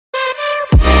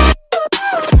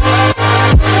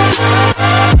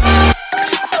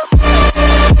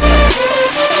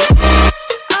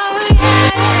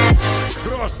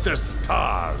Cross the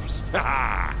stars.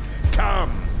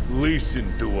 Come,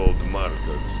 listen to old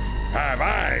Marcus. Have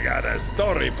I got a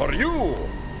story for you?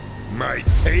 My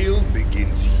tale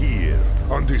begins here,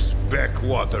 on this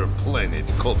backwater planet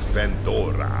called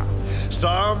Pandora.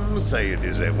 Some say it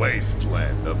is a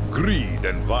wasteland of greed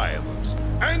and violence,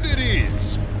 and it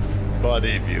is. But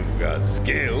if you've got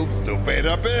skills to pay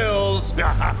the bills,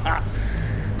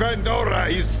 Pandora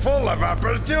is full of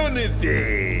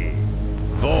opportunity.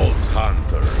 Vault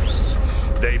hunters.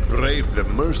 They brave the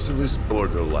merciless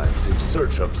Borderlands in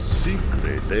search of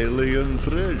secret alien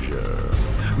treasure.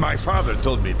 My father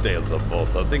told me tales of vault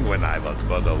hunting when I was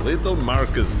but a little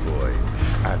Marcus boy.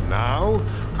 And now,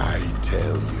 I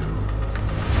tell you.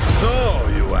 So,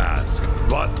 you ask,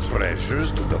 what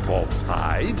treasures do the vaults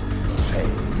hide?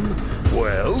 Fame?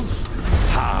 Wealth?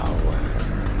 Power?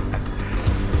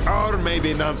 Or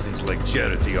maybe nonsense like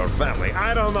charity or family.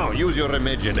 I don't know. Use your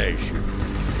imagination.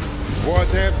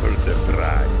 Whatever the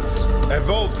prize, a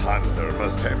vault hunter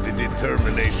must have the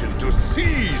determination to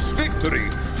seize victory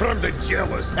from the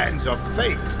jealous hands of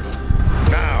fate.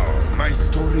 Now, my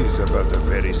story is about a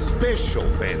very special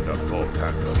band of vault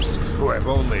hunters who have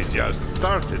only just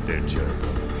started their journey.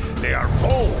 They are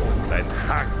bold and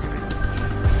hungry.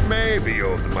 Maybe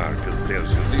old Marcus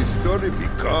tells you this story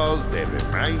because they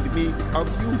remind me of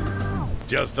you.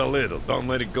 Just a little, don't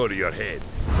let it go to your head.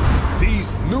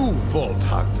 These new Vault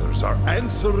Hunters are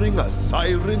answering a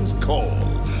siren's call.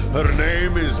 Her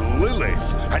name is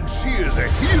Lilith, and she is a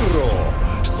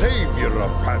hero, savior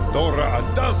of Pandora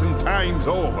a dozen times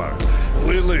over.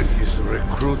 Lilith is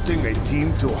recruiting a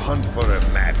team to hunt for a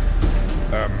map.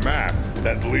 A map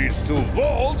that leads to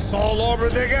vaults all over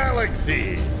the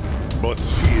galaxy. But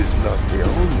she is not the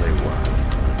only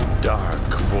one.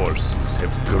 Dark forces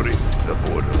have gripped the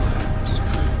Borderlands.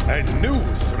 A new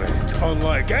threat,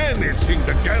 unlike anything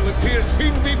the galaxy has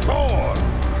seen before.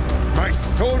 My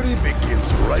story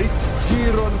begins right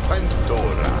here on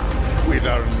Pandora, with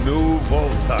our new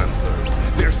Vault Hunters,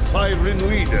 their siren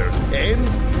leader, and,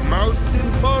 most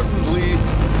importantly,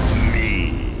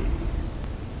 me.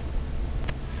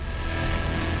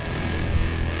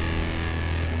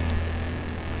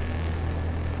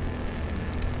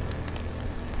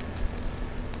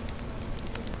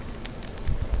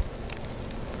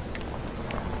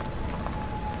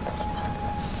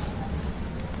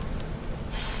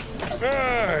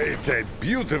 It's a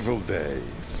beautiful day,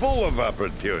 full of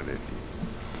opportunity.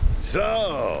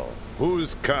 So,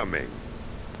 who's coming?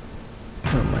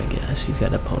 Oh my gosh, he's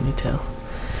got a ponytail.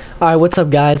 Alright, what's up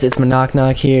guys? It's my Knock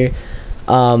Knock here.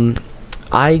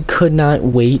 I could not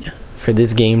wait for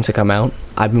this game to come out.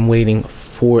 I've been waiting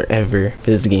forever for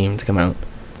this game to come out.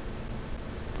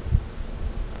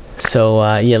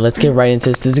 So yeah, let's get right into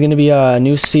this. This is gonna be a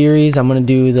new series. I'm gonna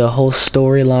do the whole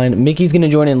storyline. Mickey's gonna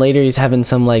join in later. He's having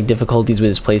some like difficulties with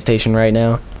his PlayStation right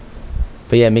now.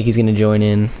 But yeah, Mickey's gonna join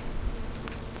in.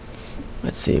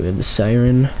 Let's see, we have the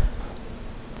siren.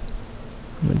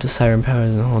 The siren powers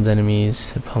and holds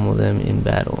enemies to pummel them in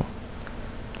battle.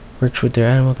 Works with their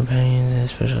animal companions and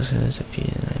special skills to defeat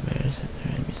nightmares of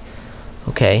their enemies.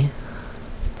 Okay.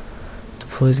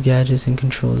 Deploys gadgets and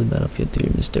controls the battlefield through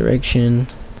misdirection.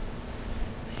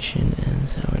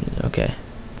 Okay.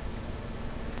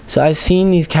 So I've seen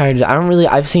these characters.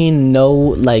 I've seen no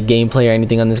like gameplay or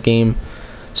anything on this game.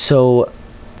 So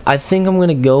I think I'm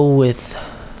gonna go with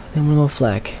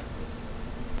Fleck.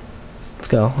 Let's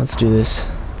go. Let's do this.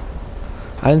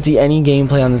 I didn't see any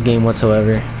gameplay on this game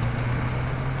whatsoever.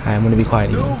 Alright, I'm gonna be quiet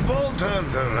again. New Vault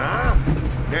Hunter, huh?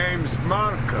 Name's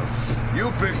Marcus. You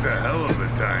picked a hell of a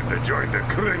time to join the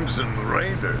Crimson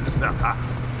Raiders.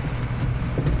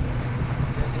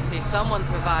 See, someone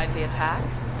survived the attack.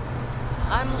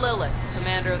 I'm Lilith,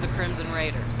 commander of the Crimson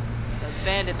Raiders. Those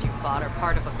bandits you fought are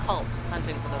part of a cult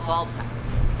hunting for the vault pack.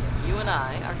 You and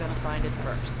I are gonna find it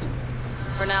first.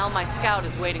 For now, my scout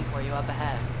is waiting for you up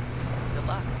ahead. Good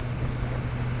luck.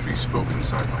 He spoke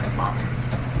inside my mind.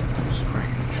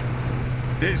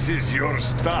 Strange. This is your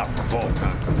stop, Vault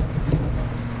Hunter.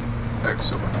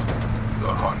 Excellent.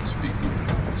 The hunt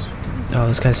begins. Oh,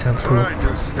 this guy sounds cool. Try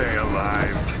to stay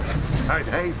alive. I'd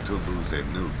hate to lose a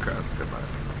new customer.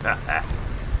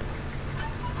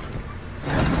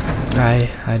 I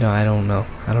don't know.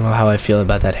 I don't know how I feel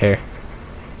about that hair.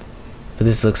 But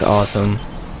this looks awesome.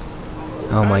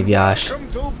 Oh my gosh.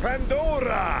 Welcome to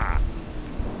Pandora.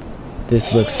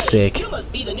 This looks sick. You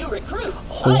must be the new recruit.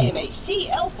 Holy. I am a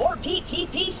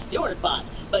CL4PTP steward bot,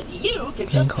 but you can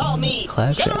just call me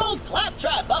Claptrap. General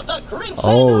Claptrap of the Crimson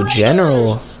Oh, Raiders.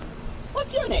 General.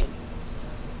 What's your name?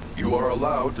 You are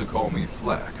allowed to call me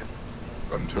Flack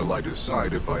until I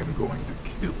decide if I'm going to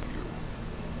kill you.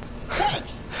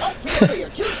 Thanks. I'll pre-order your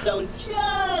tombstone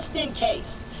just in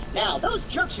case. Now, those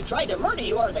jerks who tried to murder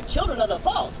you are the Children of the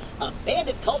Vault, a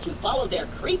bandit cult who follow their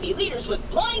creepy leaders with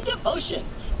blind devotion.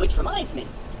 Which reminds me,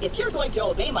 if you're going to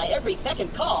obey my every beck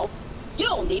and call,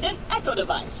 you'll need an echo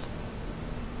device.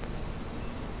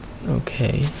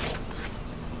 Okay.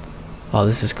 Oh,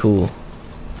 this is cool.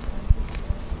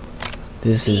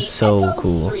 This is so Echo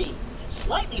cool. 3,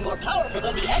 slightly more powerful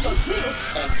than the Echo 2,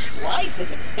 and twice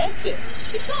as expensive.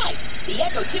 Besides, the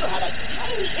Echo 2 had a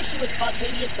tiny issue with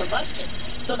spontaneous combustion,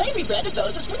 so they rebranded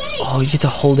those as grenades. Oh, you get to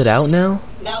hold it out now?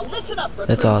 Now listen up, recruit.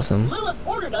 That's awesome. Lilith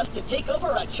ordered us to take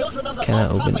over a Children of the Can I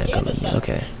Vault open that? propaganda center.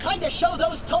 Okay. Kinda show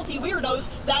those culty weirdos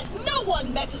that no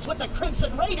one messes with the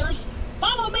Crimson Raiders.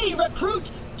 Follow me, recruit,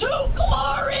 to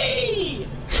glory!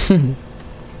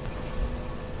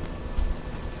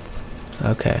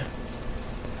 Okay.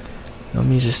 Let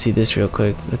me just see this real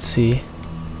quick. Let's see.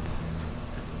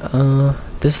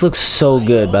 This looks so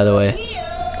good, by the way.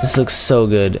 This looks so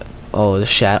good. Oh, the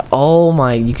shadow. Oh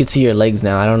my, you can see your legs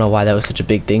now. I don't know why that was such a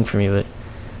big thing for me, but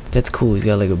that's cool. He's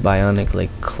got like a bionic, like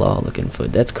claw looking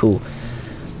foot. That's cool.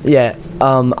 Yeah,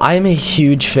 I'm a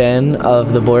huge fan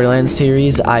of the Borderlands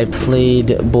series. I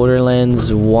played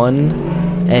Borderlands 1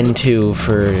 and 2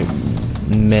 for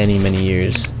many, many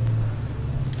years.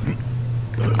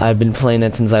 I've been playing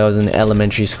that since I was in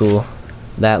elementary school.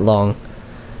 That long.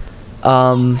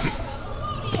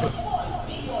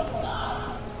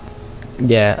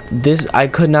 Yeah, I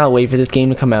could not wait for this game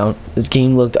to come out. This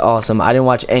game looked awesome. I didn't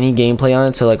watch any gameplay on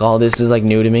it, so like all this is like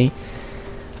new to me.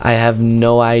 I have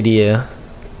no idea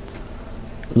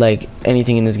like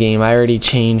anything in this game. I already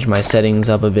changed my settings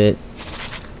up a bit,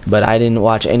 but I didn't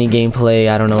watch any gameplay.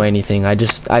 I don't know anything.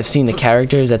 I've seen the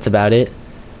characters, that's about it.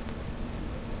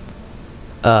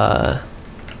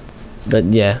 But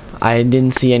yeah, I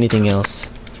didn't see anything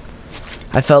else.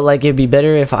 I felt like it'd be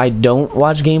better if I don't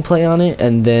watch gameplay on it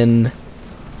and then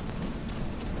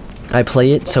I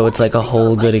play it, so it's like a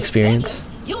whole good experience.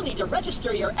 You'll need to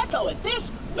register your Echo at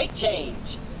this quick change.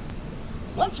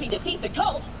 Once we defeat the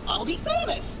cult, I'll be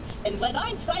famous. And when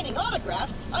I'm signing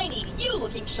autographs, I need you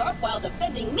looking sharp while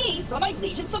defending me from my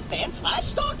legions of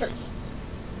fans/stalkers.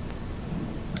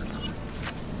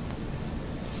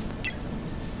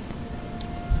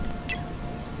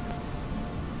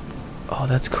 Oh,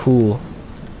 that's cool.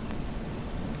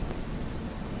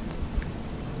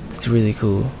 That's really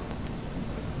cool.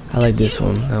 I like this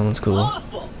one. That one's cool.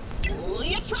 Awful,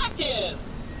 really attractive.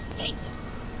 Safe.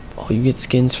 Oh, you get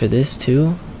skins for this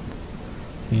too?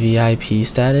 VIP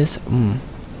status? I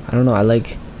don't know. I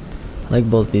like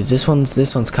both these. This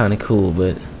one's kind of cool,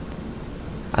 but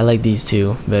I like these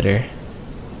two better.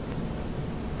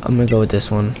 I'm gonna go with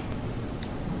this one.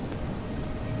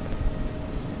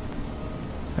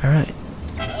 All right.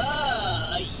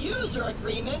 A user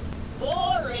agreement?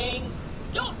 Boring.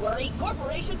 Don't worry,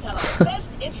 corporations have our best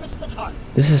interests at heart.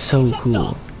 This is so Except cool.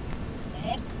 all.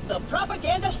 And the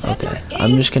propaganda center Okay, is...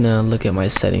 I'm just gonna look at my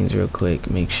settings real quick,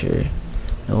 make sure.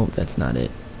 Nope, that's not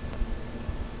it.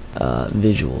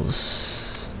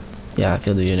 Visuals. Yeah,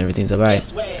 field of view and everything's alright.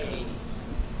 This way.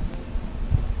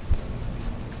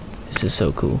 This is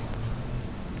so cool.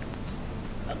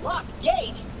 A locked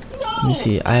gate? No! Let me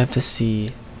see, I have to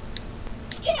see.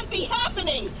 This can't be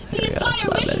happening! There The we go, that's a entire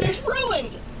lot mission better. is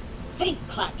ruined! Think,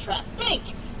 Claptrap, think!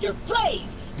 You're brave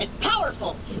and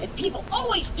powerful, and people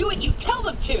always do what you tell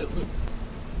them to!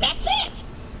 That's it!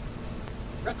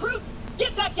 Recruit,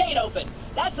 get that gate open!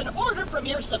 That's an order from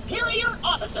your superior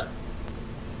officer!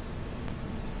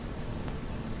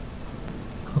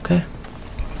 Okay.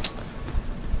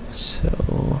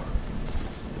 So.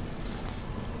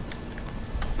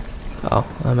 Oh,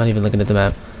 I'm not even looking at the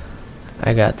map.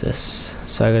 I got this.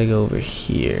 So I gotta go over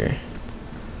here.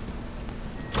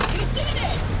 You did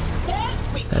it!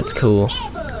 Best recruit That's cool.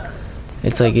 ever!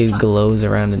 It's like it glows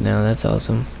around it now. That's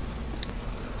awesome.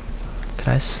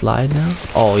 Can I slide now?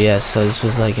 Oh yes, so this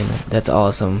was like in there. That's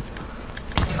awesome.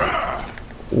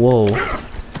 Whoa.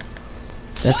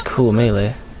 That's cool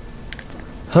melee.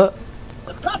 Huh.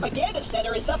 The propaganda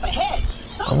center is up ahead.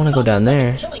 I wanna go down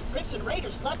there. Killing Crimson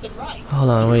Raiders left and right. Hold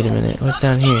on, wait a minute. What's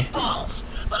down here? Balls,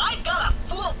 but I've got a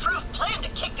foolproof plan to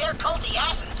kick their culty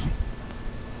asses.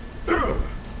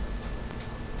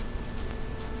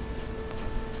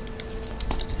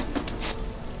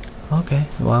 Okay,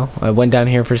 well, I went down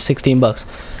here for 16 bucks.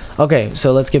 Okay,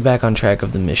 so let's get back on track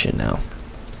of the mission now.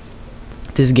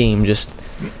 This game just,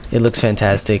 it looks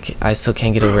fantastic. I still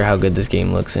can't get over how good this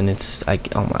game looks, and it's, oh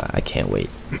my, I can't wait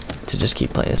to just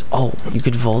keep playing this. Oh, you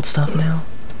could vault stuff now?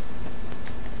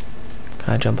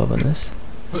 Can I jump up on this?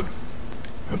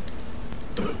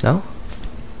 No?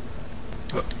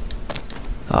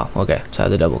 Oh, okay. So I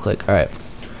have to double click. Alright.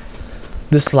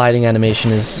 This sliding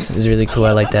animation is really cool.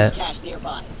 I like that.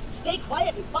 Stay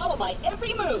quiet and follow my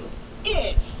every move.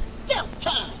 It's stealth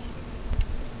time.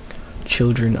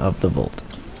 Children of the Vault.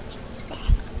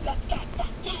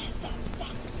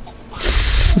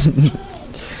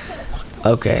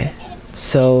 Okay.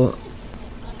 So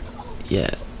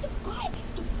yeah.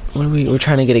 What are we're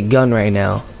trying to get a gun right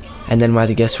now. And then I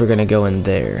guess we're gonna go in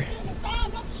there.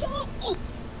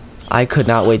 I could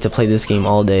not wait to play this game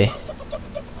all day.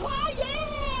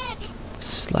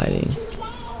 Sliding.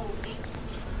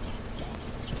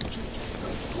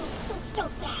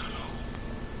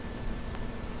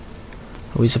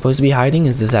 Are we supposed to be hiding?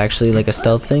 Is this actually like a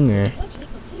stealth thing, or?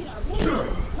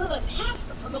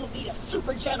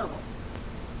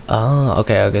 Oh,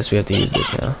 okay, I guess we have to use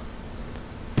this now.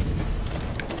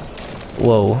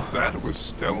 Whoa. That was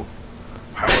stealth?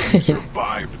 How have you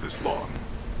survived this long?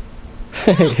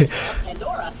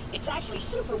 Pandora, it's actually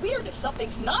super weird if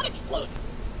something's not exploding.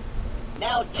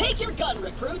 Now take your gun,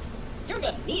 recruit. You're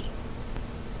gonna need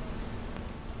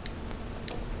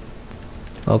it.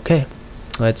 Okay,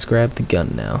 let's grab the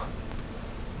gun now.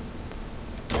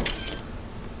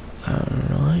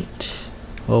 Alright.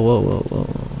 Whoa, whoa, whoa, whoa,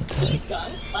 what the heck? These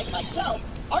guns, like myself,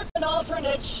 aren't an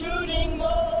alternate shooting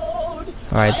mode.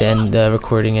 Alright, then the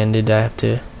recording ended. I have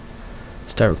to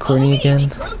start recording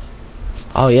again.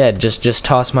 Oh yeah, just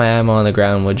toss my ammo on the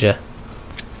ground, would ya?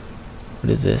 What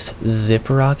is this? Zip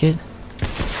rocket?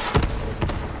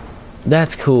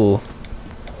 That's cool.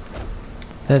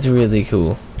 That's really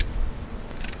cool.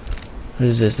 What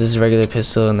is this? This is a regular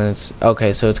pistol, and then it's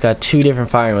okay. So it's got two different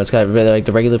firing modes. It's got like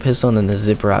the regular pistol and then the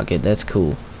zip rocket. That's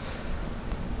cool.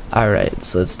 All right,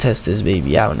 so let's test this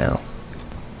baby out now.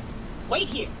 Wait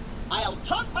here. I'll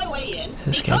talk my way in,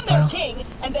 Escape become their now? king,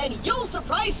 and then you'll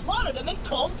surprise slaughter them in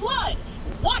cold blood.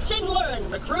 Watch and learn,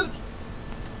 recruit.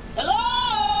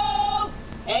 Hello?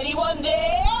 Anyone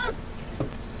there?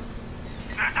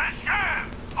 This is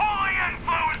Sham, holy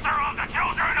influencer of the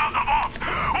children of the vault.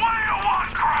 What do you want,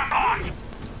 Crambot?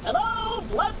 Hello,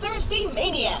 bloodthirsty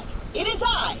maniac. It is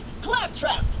I,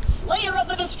 Claptrap, Slayer of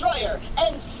the Destroyer,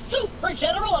 and Super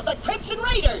General of the Crimson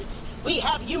Raiders. We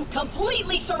have you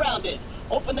completely surrounded.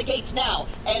 Open the gates now,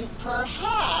 and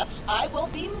perhaps I will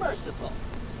be merciful.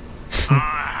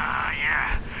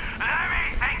 Yeah. Let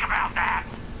me think about that.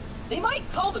 They might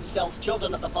call themselves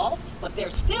Children of the Vault, but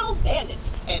they're still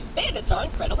bandits, and bandits are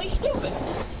incredibly stupid.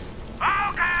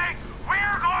 Okay,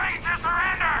 we're going to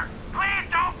surrender. Please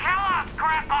don't kill us,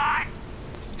 Crambot.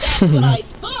 That's what I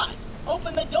thought.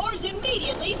 Open the doors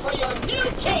immediately for your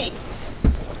new king.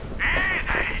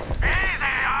 Easy, easy.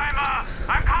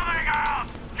 I'm coming out.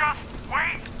 Just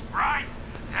wait right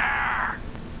there.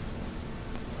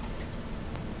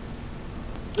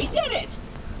 We did it!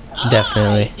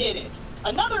 Definitely. I did it!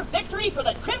 Another victory for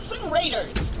the Crimson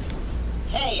Raiders!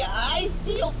 Hey, I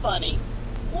feel funny.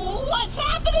 What's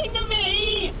happening to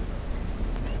me?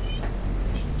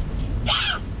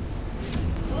 Ah!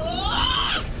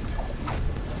 Ah!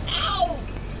 Ow!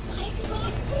 My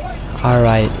exhaust.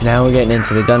 Alright, now we're getting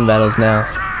into the gun battles now.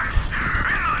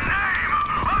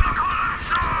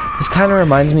 This kind of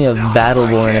reminds me of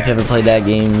Battleborn, if you ever played that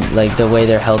game. Like the way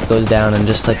their health goes down and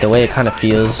just like the way it kind of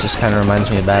feels just kind of reminds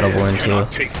me of Battleborn too.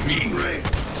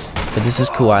 But this is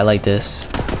cool, I like this.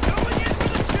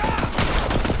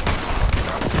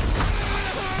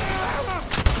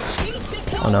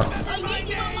 Oh no.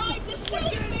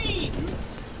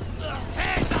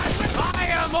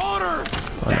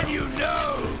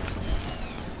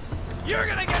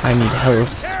 I need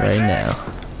health right now.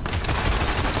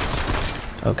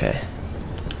 Okay.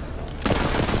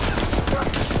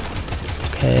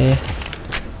 Okay.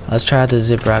 Let's try out the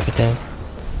zip rocket thing.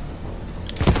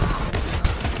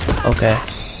 Okay.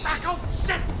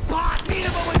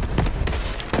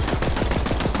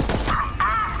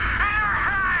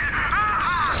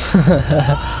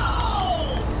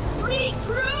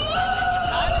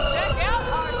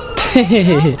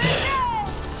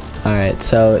 Alright,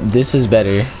 so this is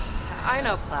better. I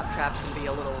know Claptrap can be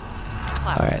a little.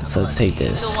 Alright, so let's take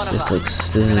this.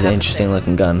 This is an interesting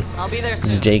looking gun. I'll be there soon.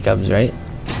 This is Jacob's, right?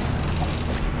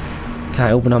 Can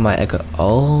I open up my echo?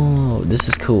 Oh, this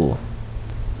is cool.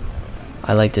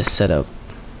 I like this setup.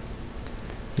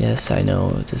 Yes, I know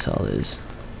what this all is.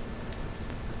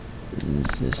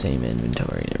 This is the same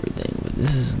inventory and everything, but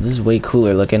this is way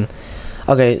cooler looking.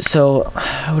 Okay, so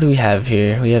what do we have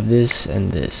here? We have this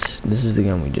and this. This is the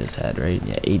gun we just had, right?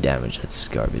 Yeah, 8 damage. That's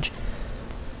garbage.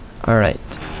 Alright.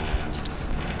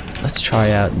 Let's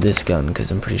try out this gun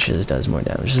because I'm pretty sure this does more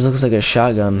damage. This looks like a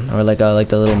shotgun or like the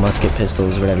little musket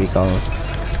pistols, whatever you call them.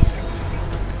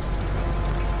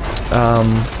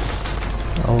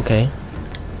 Okay.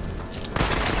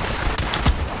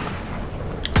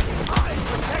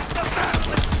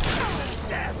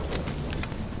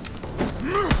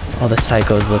 Oh, the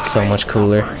psychos look so much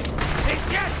cooler.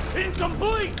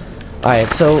 Alright,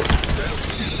 so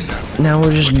now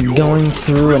we're just going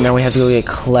through and now we have to go get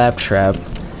Claptrap.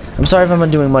 I'm sorry if I'm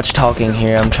not doing much talking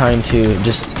here. I'm trying to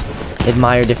just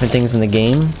admire different things in the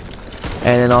game.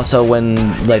 And then also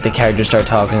when like the characters start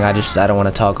talking, I don't want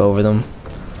to talk over them.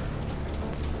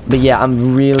 But yeah,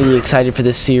 I'm really excited for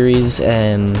this series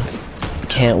and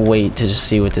can't wait to just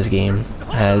see what this game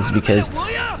has because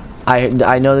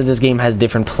I know that this game has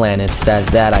different planets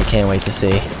that I can't wait to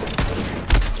see.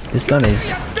 This gun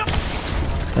is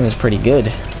pretty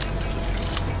good.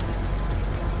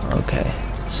 Okay,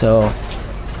 so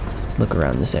let's look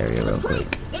around this area real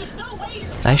quick.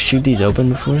 Did I shoot these open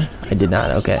before? I did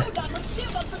not. Okay.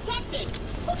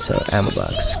 So ammo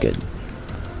box, good.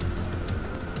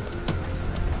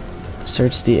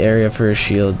 Search the area for a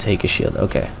shield. Take a shield.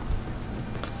 Okay.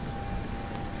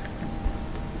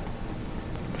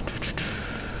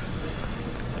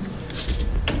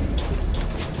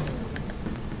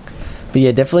 But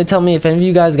yeah, definitely tell me if any of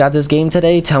you guys got this game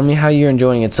today. Tell me how you're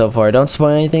enjoying it so far. Don't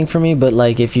spoil anything for me, but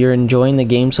like if you're enjoying the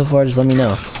game so far, just let me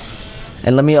know.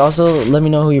 And let me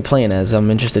know who you're playing as. I'm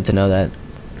interested to know that.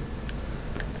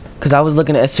 Cause I was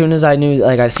looking as soon as I knew,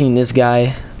 like I seen this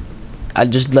guy, I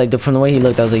just like from the way he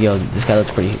looked, I was like, yo, this guy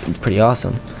looks pretty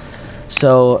awesome.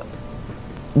 So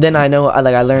then I know,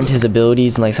 I learned his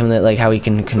abilities and like some of that, like how he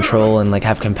can control and like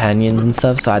have companions and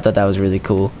stuff. So I thought that was really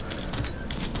cool.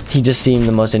 He just seemed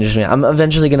the most interesting. I'm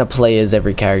eventually gonna play as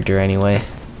every character anyway.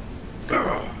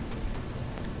 I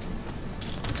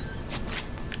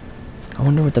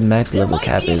wonder what the max level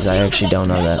cap is. I actually don't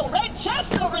know that.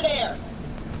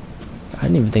 I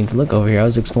didn't even think to look over here. I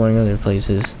was exploring other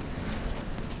places.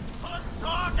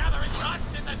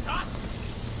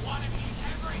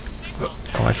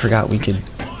 Oh, I forgot we could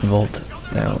vault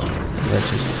now.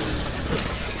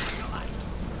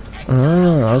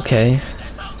 Oh, okay.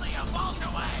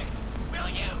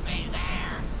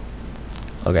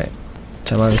 Okay,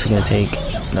 so I'm obviously gonna take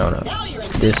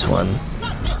this one,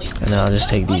 and then I'll just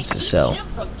take these to sell.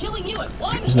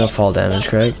 There's no fall damage,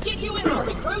 correct?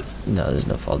 No, there's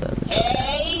no fall damage.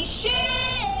 Okay.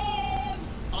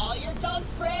 All your dumb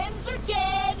friends are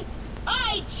dead.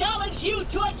 I challenge you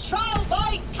to a trial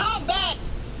by combat.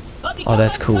 Oh,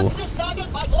 that's cool.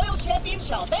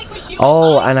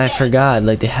 Oh, and I forgot,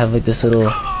 like they have like this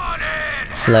little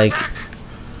like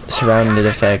surrounded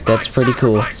effect. That's pretty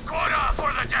cool.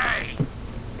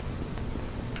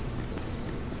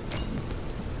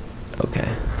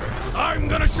 Okay. I'm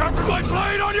gonna sharpen my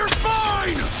blade on your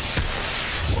spine!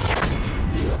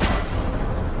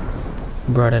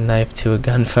 Brought a knife to a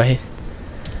gunfight.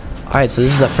 Alright, so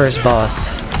this is the first boss.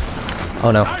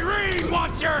 Oh no. Irene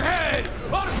wants your head!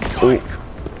 Ooh.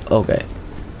 Okay.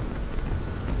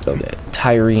 Okay.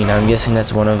 Tyrene, I'm guessing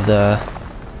that's one of the...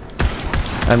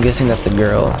 I'm guessing that's the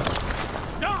girl.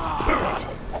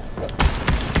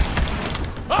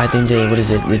 I think they... What is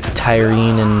it? It's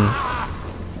Tyrene and...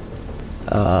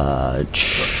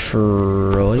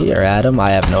 Troy or Adam?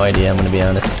 I have no idea, I'm gonna be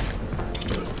honest.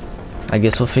 I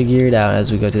guess we'll figure it out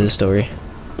as we go through the story.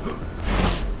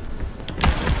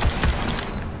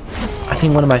 I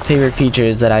think one of my favorite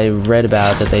features that I read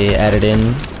about that they added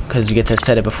in, because you get to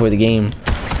set it before the game,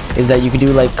 is that you can do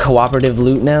like cooperative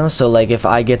loot now. So like if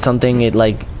I get something, it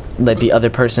like let the other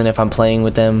person, if I'm playing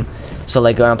with them, so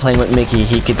like when I'm playing with Mickey,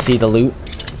 he could see the loot.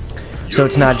 So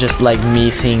it's not just like me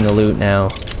seeing the loot now.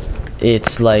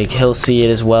 It's like he'll see it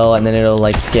as well, and then it'll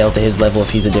like scale to his level if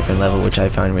he's a different level, which I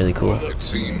find really cool. It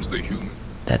seems the human.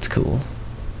 That's cool.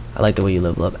 I like the way you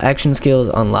level up. Action skills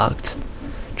unlocked.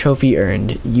 Trophy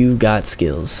earned. You got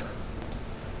skills.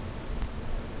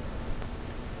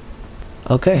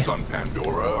 Okay. Beasts on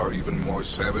Pandora are even more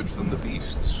savage than the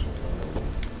beasts.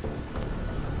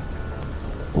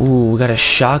 Ooh, we got a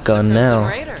shotgun now.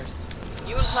 Raiders.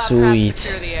 You and Claptrap Sweet.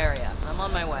 secure the area. I'm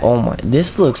on my way. Oh my,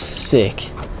 this looks sick.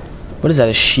 What is that,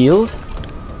 a shield?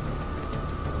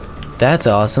 That's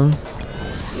awesome.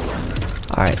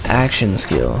 Alright, action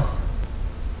skill.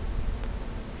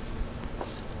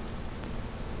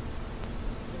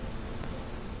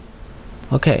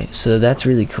 Okay, so that's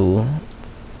really cool.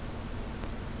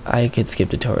 I could skip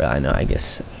tutorial. I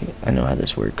guess I know how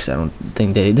this works. I don't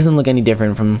think that it doesn't look any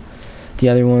different from the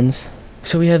other ones.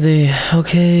 So we have the,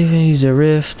 okay, we use a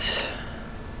rift.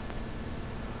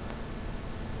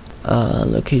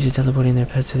 Location teleporting their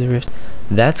pets to the rift.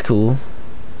 That's cool.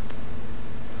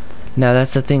 Now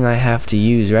that's the thing I have to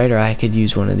use, right? Or I could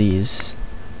use one of these.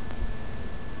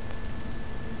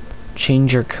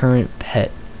 Change your current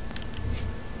pet.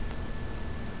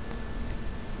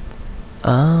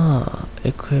 Ah,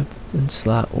 equip in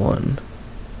slot 1.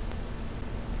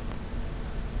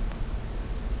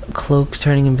 Cloaks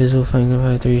turning invisible, firing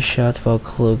by 3 shots while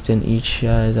cloaked, and each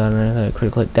shot is automatically a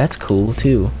critical hit. That's cool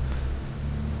too.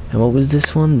 And what was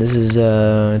this one? This is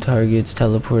targets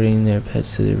teleporting their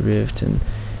pets to the rift and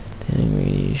dealing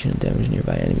radiation damage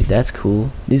nearby enemies. That's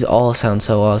cool. These all sound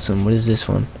so awesome. What is this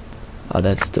one? Oh,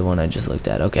 that's the one I just looked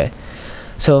at. Okay.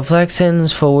 So Flex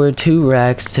sends forward 2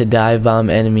 racks to dive bomb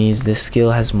enemies. This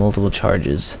skill has multiple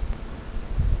charges.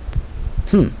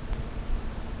 And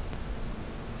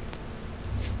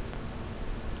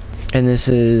this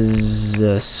is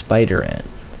a spider ant.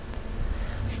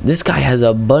 This guy has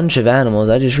a bunch of animals.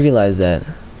 I just realized that.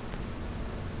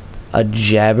 A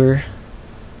jabber.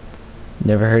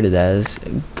 Never heard of that. This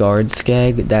guard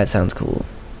skag. That sounds cool.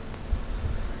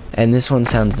 And this one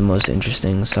sounds the most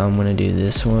interesting, so I'm gonna do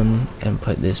this one and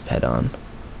put this pet on.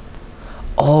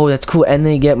 Oh, that's cool. And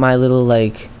they get my little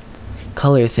like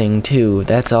color thing too.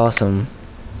 That's awesome.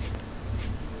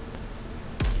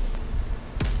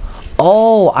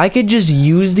 Oh, I could just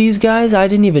use these guys? I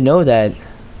didn't even know that.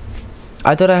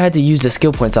 I thought I had to use the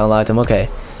skill points to unlock them. Okay.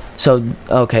 So,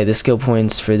 okay, the skill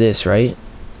points for this, right?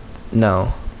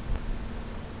 No.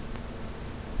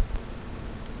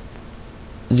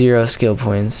 0 skill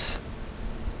points.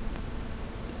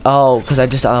 Oh, because I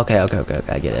just... Okay,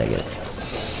 I get it.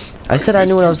 I said I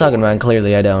knew what I was talking about, and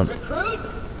clearly I don't.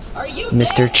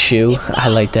 Mr. Chew, I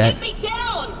like that.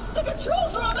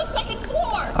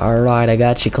 Alright, I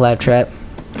got you, Claptrap.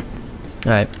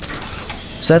 Alright.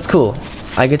 So that's cool.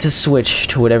 I get to switch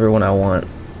to whatever one I want.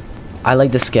 I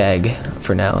like the skag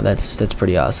for now. That's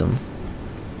pretty awesome.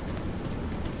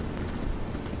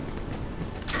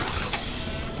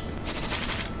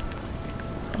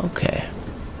 Okay.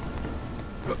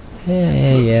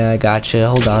 Yeah, I gotcha.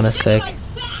 Hold on a sec.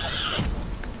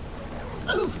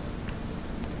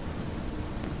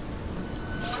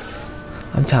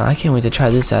 I can't wait to try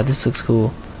this out. This looks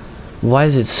cool. Why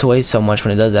does it sway so much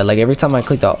when it does that? Like every time I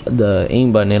click the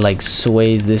aim button, it like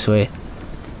sways this way.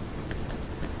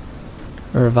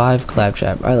 Revive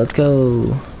Claptrap. Alright, let's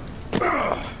go.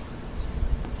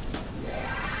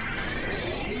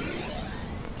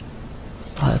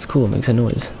 Oh, that's cool. It makes a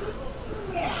noise.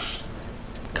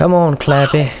 Come on,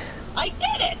 Clappy. I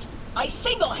did it! I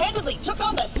single-handedly took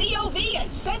on the COV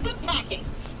and sent them packing.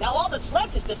 Now all that's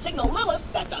left is to signal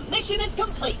Lilith that the mission is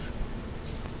complete.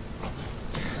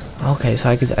 Okay, so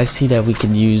I see that we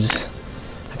could use...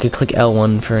 I could click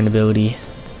L1 for an ability.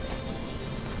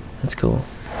 That's cool.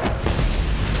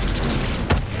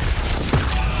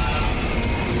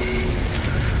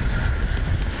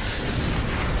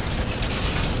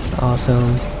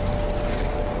 Awesome.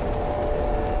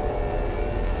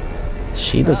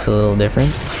 She looks a little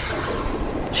different.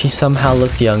 She somehow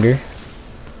looks younger.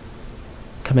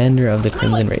 Commander of the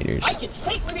Crimson Raiders. I can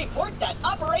safely report that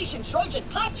Operation Trojan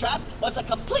Claptrap was a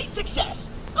complete success.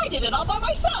 I did it all by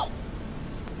myself.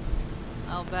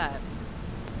 I'll bet.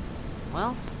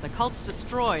 Well, the cult's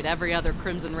destroyed every other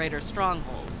Crimson Raider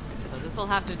stronghold, so this'll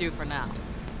have to do for now.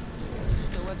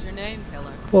 So what's your name,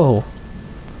 killer? Whoa.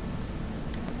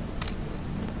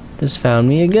 Just found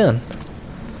me a gun.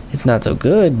 It's not so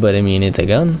good, but I mean, it's a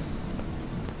gun.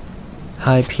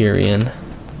 Hyperion.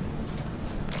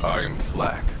 I am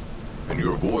Flack, and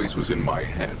your voice was in my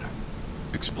head.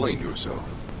 Explain yourself.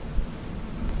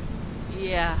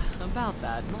 Yeah, about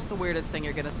that. Not the weirdest thing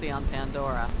you're gonna see on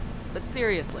Pandora. But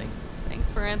seriously,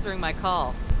 thanks for answering my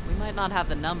call. We might not have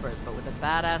the numbers, but with a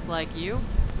badass like you,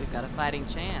 we've got a fighting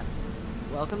chance.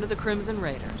 Welcome to the Crimson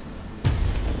Raiders.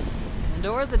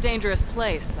 Pandora's a dangerous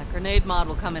place. That grenade mod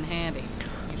will come in handy.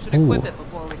 You should equip it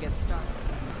before we get started.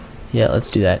 Yeah,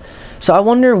 let's do that. So I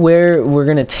wonder where we're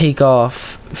gonna take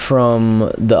off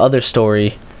from the other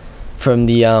story, from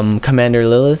the Commander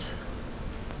Lilith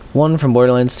one from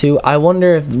Borderlands 2. I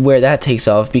wonder where that takes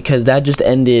off, because that just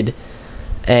ended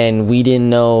and we didn't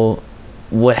know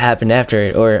what happened after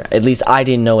it, or at least I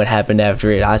didn't know what happened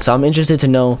after it. So I'm interested to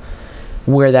know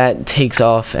where that takes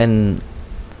off and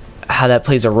how that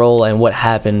plays a role and what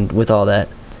happened with all that.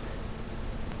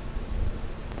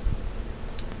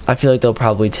 I feel like they'll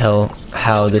probably tell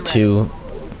how the two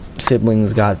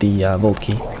siblings got the Volt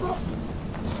Key.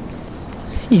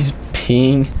 He's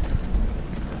peeing.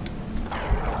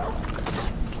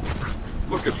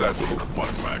 Look at that little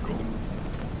butt waggle.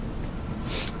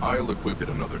 I'll equip it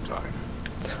another time.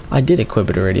 I did equip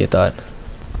it already, I thought.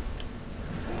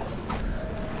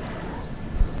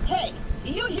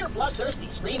 bloodthirsty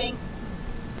screaming.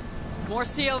 More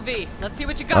COV. Let's see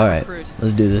what you got, Alright, recruit.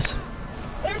 let's do this.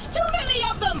 There's too many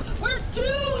of them! We're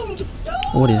doomed!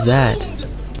 What is that? Doomed!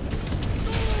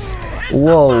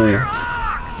 Whoa.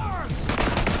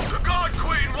 The God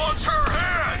Queen wants her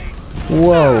head!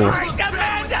 Whoa.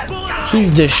 He's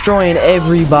destroying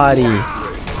everybody.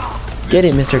 Get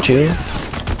it, Mr. Chu.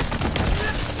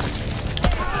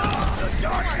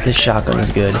 This shotgun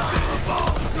is good.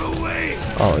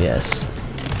 Oh, yes.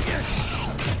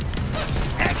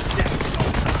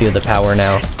 I feel the power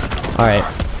now. Alright.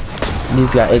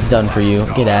 These guys, it's done for you.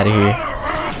 Get out of here.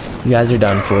 You guys are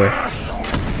done for.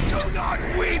 Do not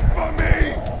weep for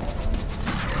me!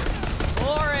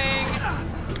 Boring.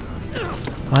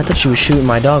 Oh, I thought she was shooting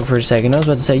my dog for a second. I was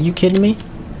about to say, you kidding me?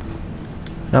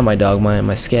 Not my dog,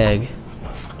 my skag.